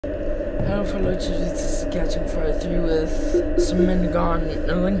Hello fellow chiefs, this is Catching Fire 3 with some Mandagon.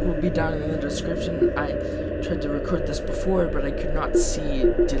 The link will be down in the description. I tried to record this before, but I could not see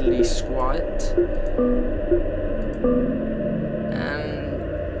diddly squat.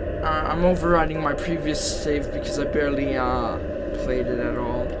 And I'm overriding my previous save because I barely played it at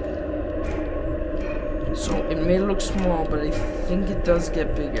all. So it may look small, but I think it does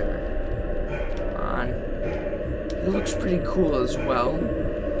get bigger. It looks pretty cool as well.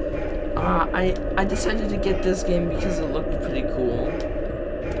 I decided to get this game because it looked pretty cool.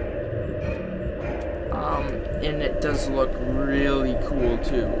 And it does look really cool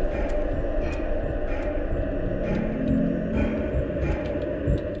too.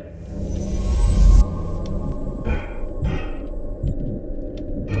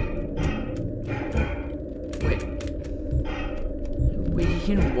 Wait, he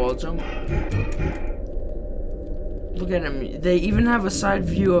can wall jump? Look at him. They even have a side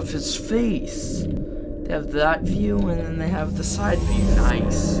view of his face. They have that view, and then they have the side view.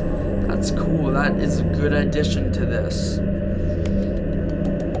 Nice. That's cool. That is a good addition to this.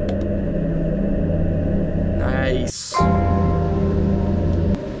 Nice. So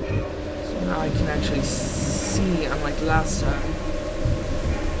now I can actually see, unlike last time.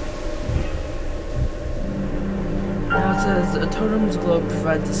 Now it says, a totem's glow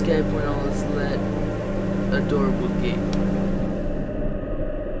provides escape when all is lit. A door will gate.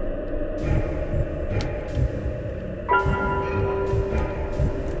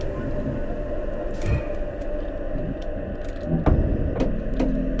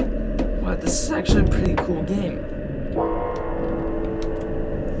 Wow, this is actually a pretty cool game.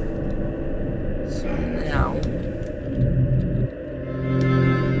 So now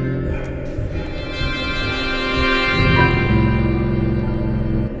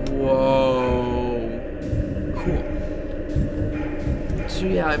so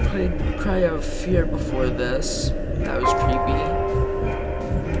yeah, I played Cry of Fear before this. That was creepy.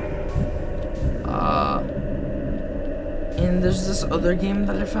 And there's this other game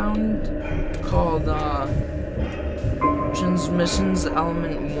that I found called Transmissions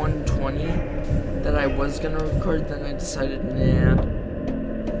Element 120 that I was gonna record, then I decided nah.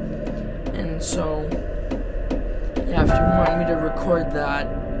 And so yeah, if you want me to record that,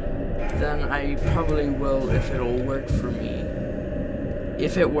 then I probably will if it'll work for me.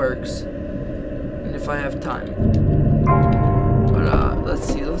 If it works, and if I have time. But let's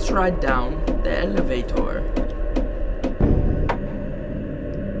see, let's ride down the elevator.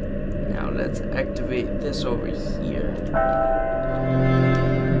 Now let's activate this over here.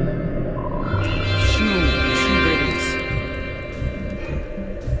 Shoe birdies.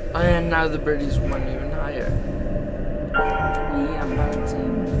 And now the birdies went even higher. Yeah, I'm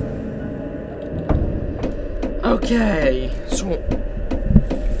bouncing. Okay, so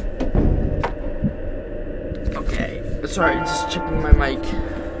sorry, just checking my mic.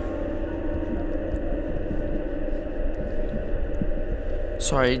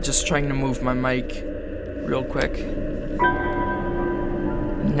 Sorry, just trying to move my mic real quick.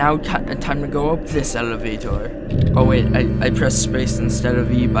 Now time to go up this elevator. Oh wait, I pressed space instead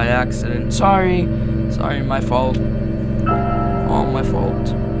of E by accident. Sorry, my fault. All my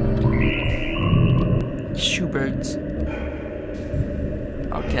fault. Shoebirds.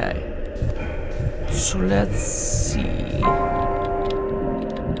 Okay. So let's see.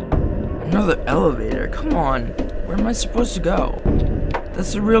 Another elevator, come on. Where am I supposed to go?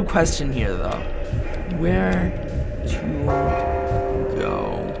 That's the real question here though. Where to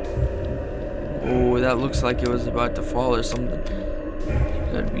go? Oh, that looks like it was about to fall or something.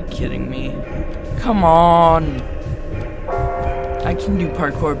 You gotta be kidding me. Come on. I can do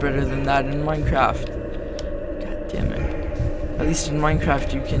parkour better than that in Minecraft. God damn it. At least in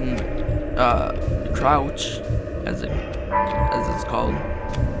Minecraft you can crouch, as it's called.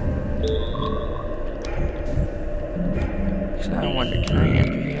 So I wonder, can I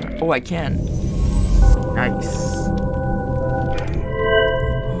enter here? Oh, I can. Nice.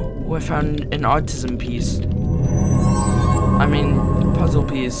 Oh, I found an autism piece. I mean, puzzle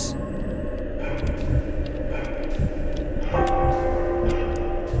piece.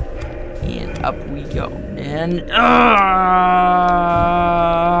 And up we go. And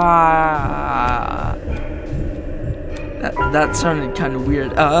that sounded kind of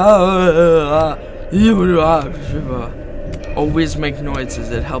weird. Always make noises.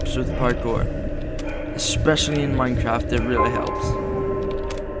 It helps with parkour, especially in Minecraft. It really helps.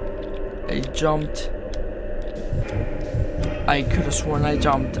 I jumped. I could have sworn I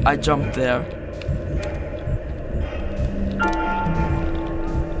jumped. I jumped there.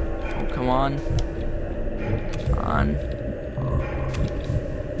 Oh, come on.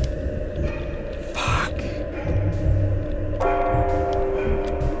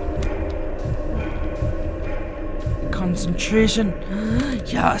 concentration.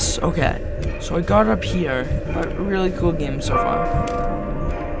 Yes, okay. So I got up here, but really cool game so far.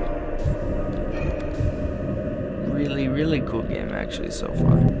 Really cool game actually so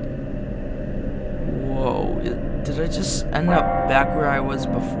far. Whoa, did I just end up back where I was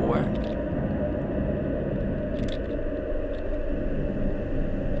before?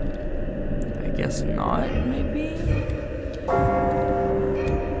 I guess not, maybe?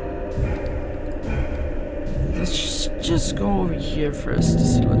 Let's just go over here first to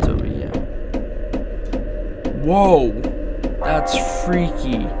see what's over here. Whoa, that's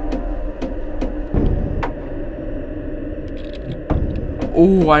freaky.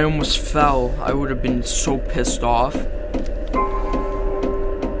 Oh, I almost fell. I would have been so pissed off.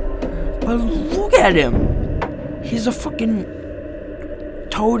 But look at him. He's a fucking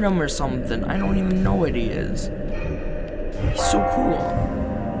totem or something. I don't even know what he is. He's so cool.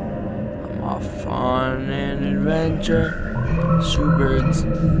 I'm off on an adventure. Shoebirds.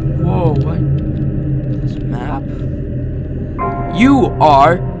 Whoa, what? This map? You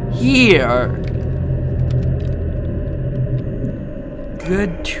are here.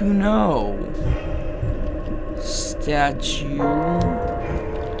 Good to know. Statue.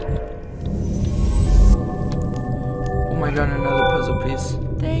 Oh my god, another puzzle piece.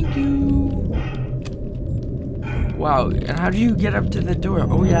 Thank you. Wow, and how do you get up to the door?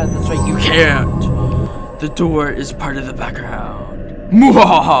 Oh yeah, that's right, you can't. The door is part of the background.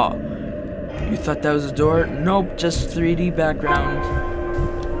 Mwahaha! You thought that was a door? Nope, just 3D background.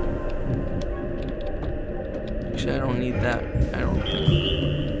 Actually, I don't need that. I don't think.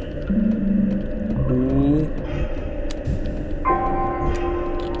 Ooh.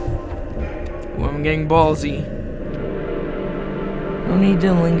 Ooh, I'm getting ballsy. No need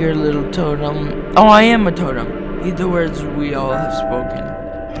to linger, little totem. Oh, I am a totem. Read the words we all have spoken.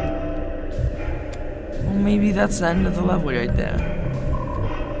 Well, maybe that's the end of the level right there.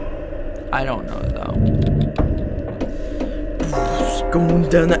 I don't know, though. Going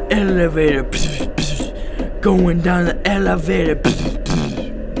down the elevator. Going down the elevator.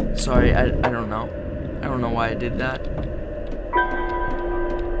 Sorry, I don't know. I don't know why I did that.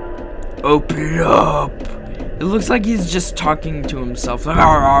 Open up. It looks like he's just talking to himself. Like,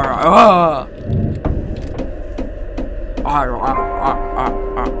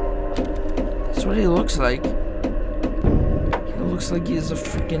 that's what he looks like. He looks like he's a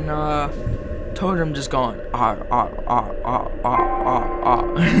freaking totem just going.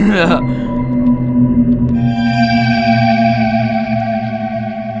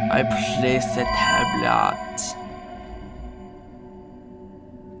 I place the tablet.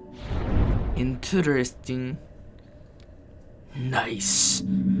 Interesting. Nice.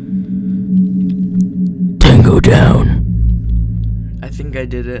 Tango down. I think I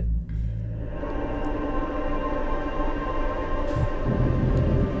did it.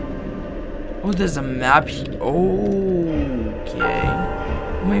 Oh, there's a map here. Okay.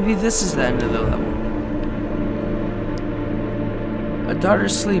 Maybe this is the end of the level. A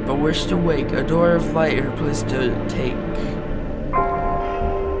daughter's asleep, a wish to wake, a door of light, her place to take.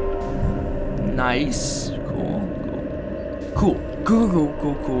 Nice. Cool.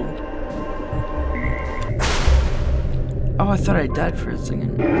 Oh, I thought I died for a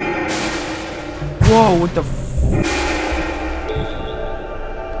second. Whoa, what the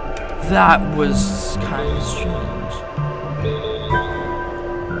that was kind of strange.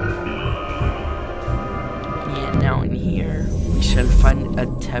 Yeah, now in here, we shall find a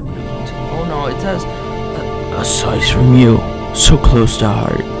tablet. Oh no, it says, a sight from you, so close to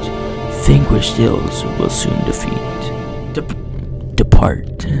heart. Vanquished ills will soon defeat.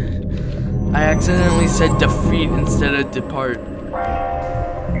 Depart. I accidentally said defeat instead of depart. What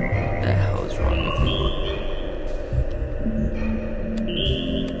the hell is wrong with me?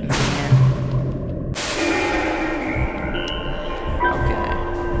 Man. Okay.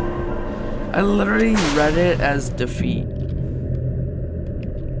 I literally read it as defeat.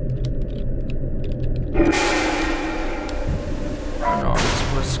 Oh no, I'm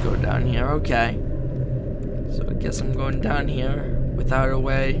supposed to go down here. Okay. So I guess I'm going down here without a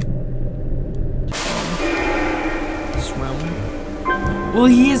way. Swim. Well,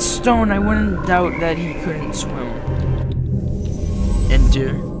 he is stone. I wouldn't doubt that he couldn't swim.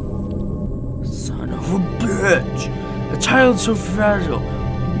 Enter. Son of a bitch. A child so fragile.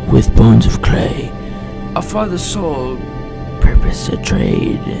 With bones of clay. A father's soul. Purpose to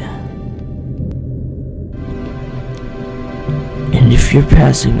trade. And if you're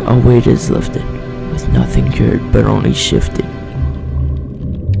passing, a weight is lifted. With nothing cured, but only shifted.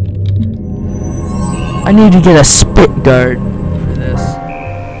 I need to get a spit guard for this.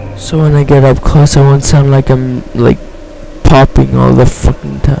 So when I get up close, I won't sound like I'm, like, popping all the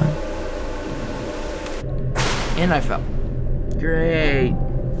fucking time. And I fell. Great.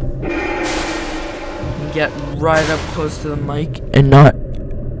 Get right up close to the mic and not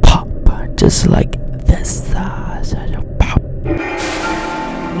pop, just like this. Pop. You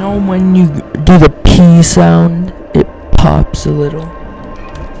know when you do the P sound, it pops a little.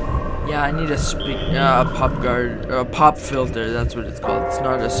 Yeah, I need a pop guard, or a pop filter. That's what it's called. It's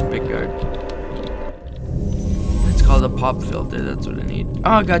not a spit guard. It's called a pop filter. That's what I need.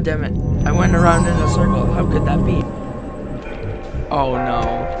 Oh, god damn it! I went around in a circle. How could that be? Oh no!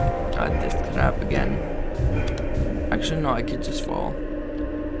 God, this crap again. Actually, no. I could just fall.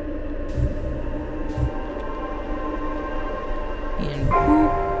 And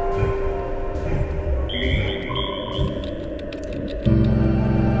boop.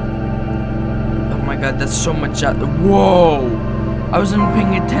 Oh my god, that's so much out there. Whoa! I wasn't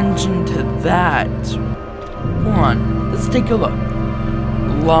paying attention to that. Come on, let's take a look.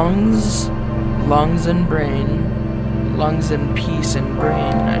 Lungs and brain. Lungs and peace and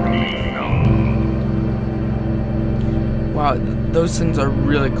brain. I don't even know. Wow, those things are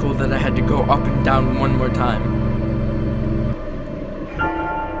really cool that I had to go up and down one more time.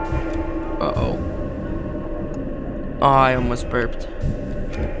 Uh-oh. Oh, I almost burped.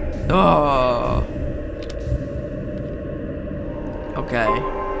 Oh. Okay.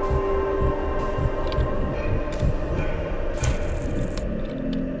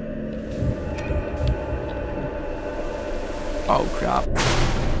 Oh, crap.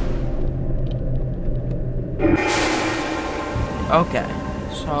 Okay.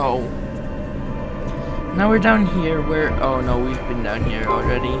 So now we're down here where... Oh, no, we've been down here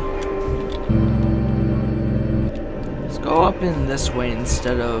already. Let's go up in this way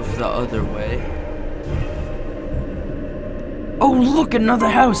instead of the other way. Oh, look, another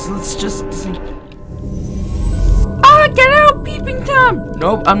house. Let's just see. Ah, get out, peeping Tom.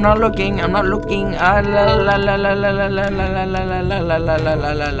 Nope, I'm not looking. I'm not looking. Ah, la la la la la la la la la la la la la la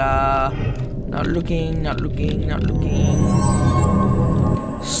la la la. Not looking. Not looking. Not looking.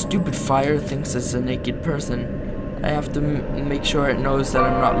 Stupid fire thinks it's a naked person. I have to make sure it knows that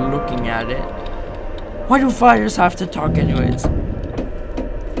I'm not looking at it. Why do fires have to talk anyways?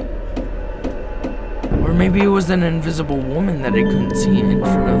 Or maybe it was an invisible woman that I couldn't see in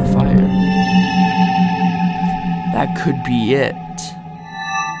front of the fire. That could be it.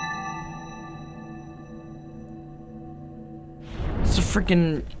 It's a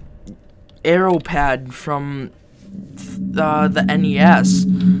freaking arrow pad from the NES.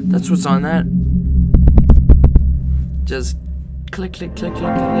 That's what's on that. Just click, click, click,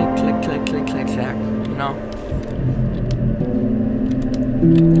 click, click, click, click, click, click, click. You know.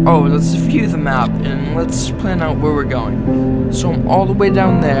 Oh, let's view the map and let's plan out where we're going. So I'm all the way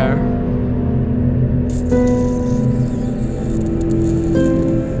down there.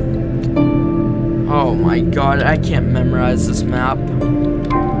 Oh my god, I can't memorize this map.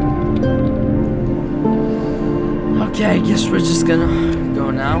 Okay, I guess we're just gonna go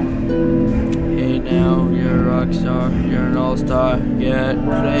now. Hey now, you're a rock star, you're an all-star, get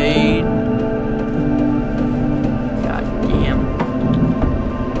played. God damn.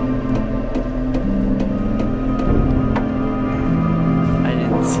 I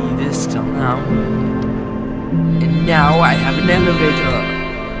didn't see this till now. And now I have an elevator.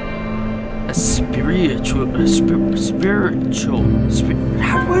 A spiritual, how do I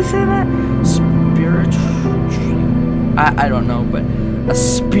say that? Spiritual, I don't know, but a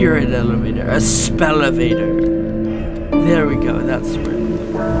spirit elevator, a spell-elevator. There we go, that's the word.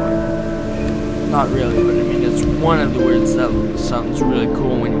 Not really, but I mean, it's one of the words that sounds really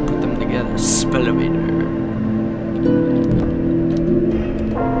cool when you put them together. Spell-elevator.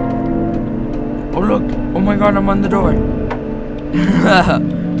 Oh look, oh my god, I'm on the door.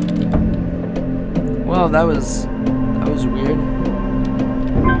 Well, that was weird.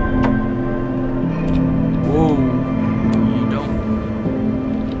 Whoa, you don't.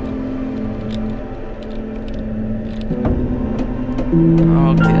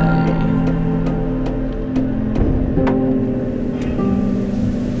 Okay.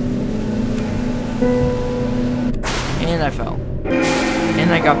 And I fell. And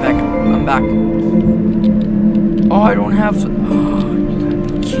I got back up. I'm back. Oh, I don't have. Oh, you gotta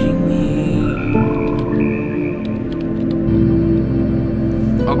be kidding me.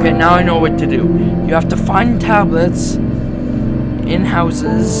 Okay, now I know what to do. You have to find tablets in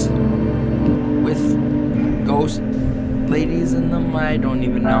houses with ghost ladies in them. I don't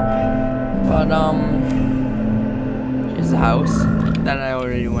even know. But, here's a house that I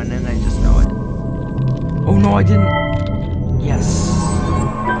already went in. I just know it. Oh, no, I didn't. Yes.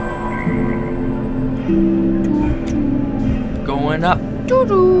 Going up.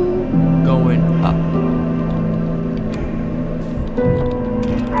 Doo-doo. Going up.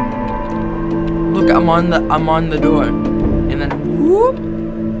 Look, I'm on the door. And then whoop.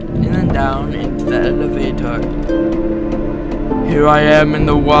 And then down into the elevator. Here I am in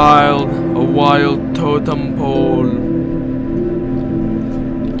the wild, a wild totem pole.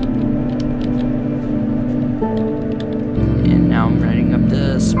 And now I'm riding up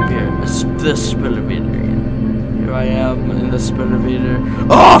the elevator again. Here I am in the elevator.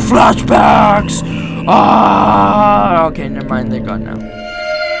 Oh, flashbacks! Ah! Okay, never mind, they're gone now.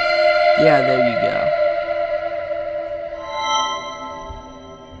 Yeah, there you go.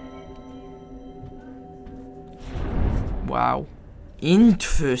 Wow.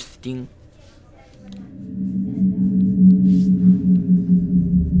 Interesting.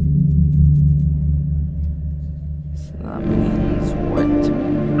 So that means what to me?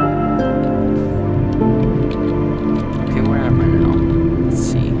 Okay, where am I now? Let's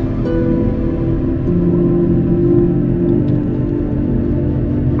see.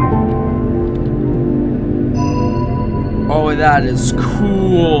 Oh, that is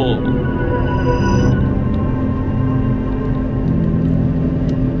cool.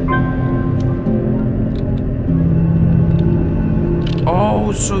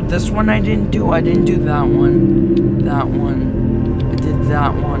 Oh, so this one I didn't do. I didn't do that one. That one. I did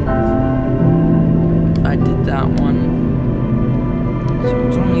that one. I did that one. So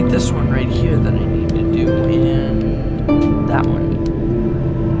it's only this one right here that I need to do, and that one.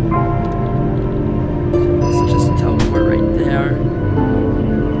 So let's just teleport right there.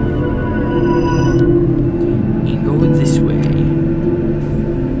 And go this way.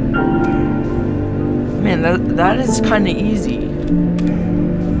 Man, that is kind of easy.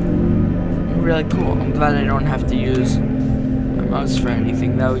 Really cool. I'm glad I don't have to use my mouse for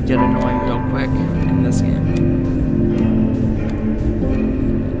anything. That would get annoying real quick in this game.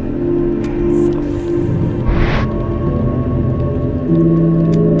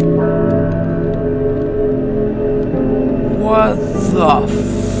 What the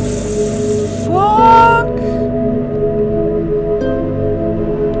fuck?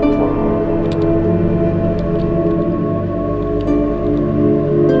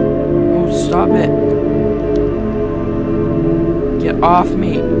 Stop it. Get off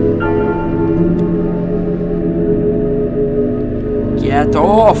me. Get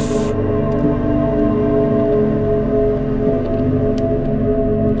off.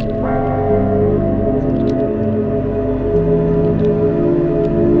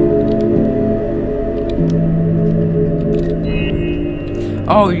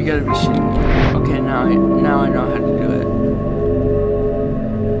 Oh, you gotta be shitting me. Okay, now I know how to do it.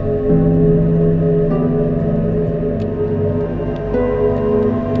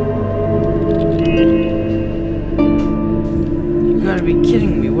 Be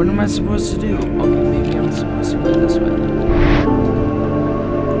kidding me. What am I supposed to do? Okay, maybe I'm supposed to go this way.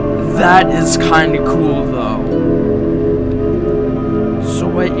 That is kind of cool though. So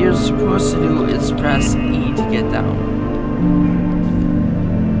what you're supposed to do is press E to get down.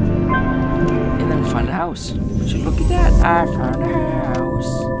 And then find a house. Would you look at that? I found a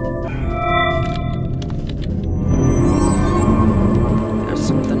house. There's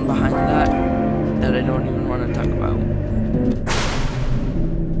something behind that I don't even want to talk about.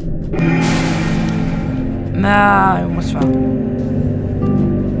 Nah, I almost fell.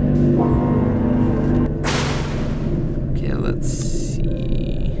 Okay, let's see.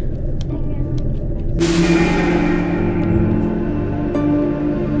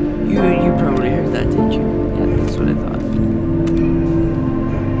 You probably heard that, didn't you? Yeah, that's what I thought.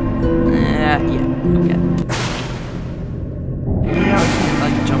 Yeah, okay. Maybe I can't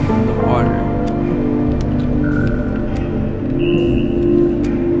like jump in the water.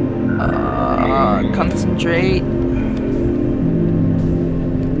 Concentrate.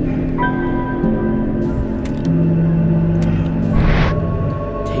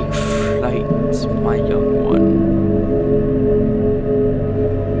 Take flight, my young one.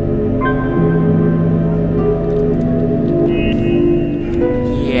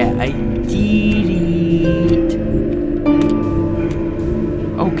 Yeah, I did it.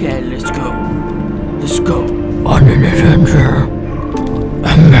 Okay, let's go. Let's go on an adventure.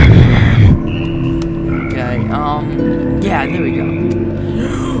 Yeah, there we go.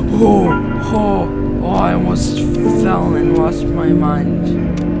 Oh, I almost fell and lost my mind.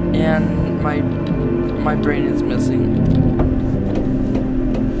 And my brain is missing.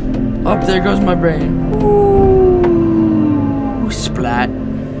 Up there goes my brain. Ooh, splat.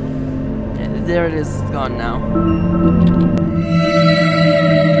 There it is, it's gone now.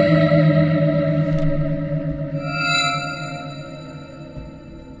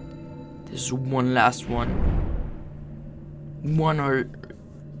 there's one last one. One or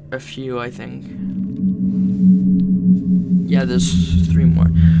a few, I think. Yeah, there's 3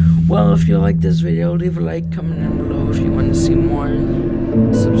 more. Well, if you like this video, leave a like, comment down below if you want to see more.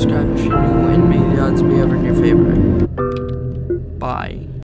 Subscribe if you're new, and may the odds be ever in your favor. Bye.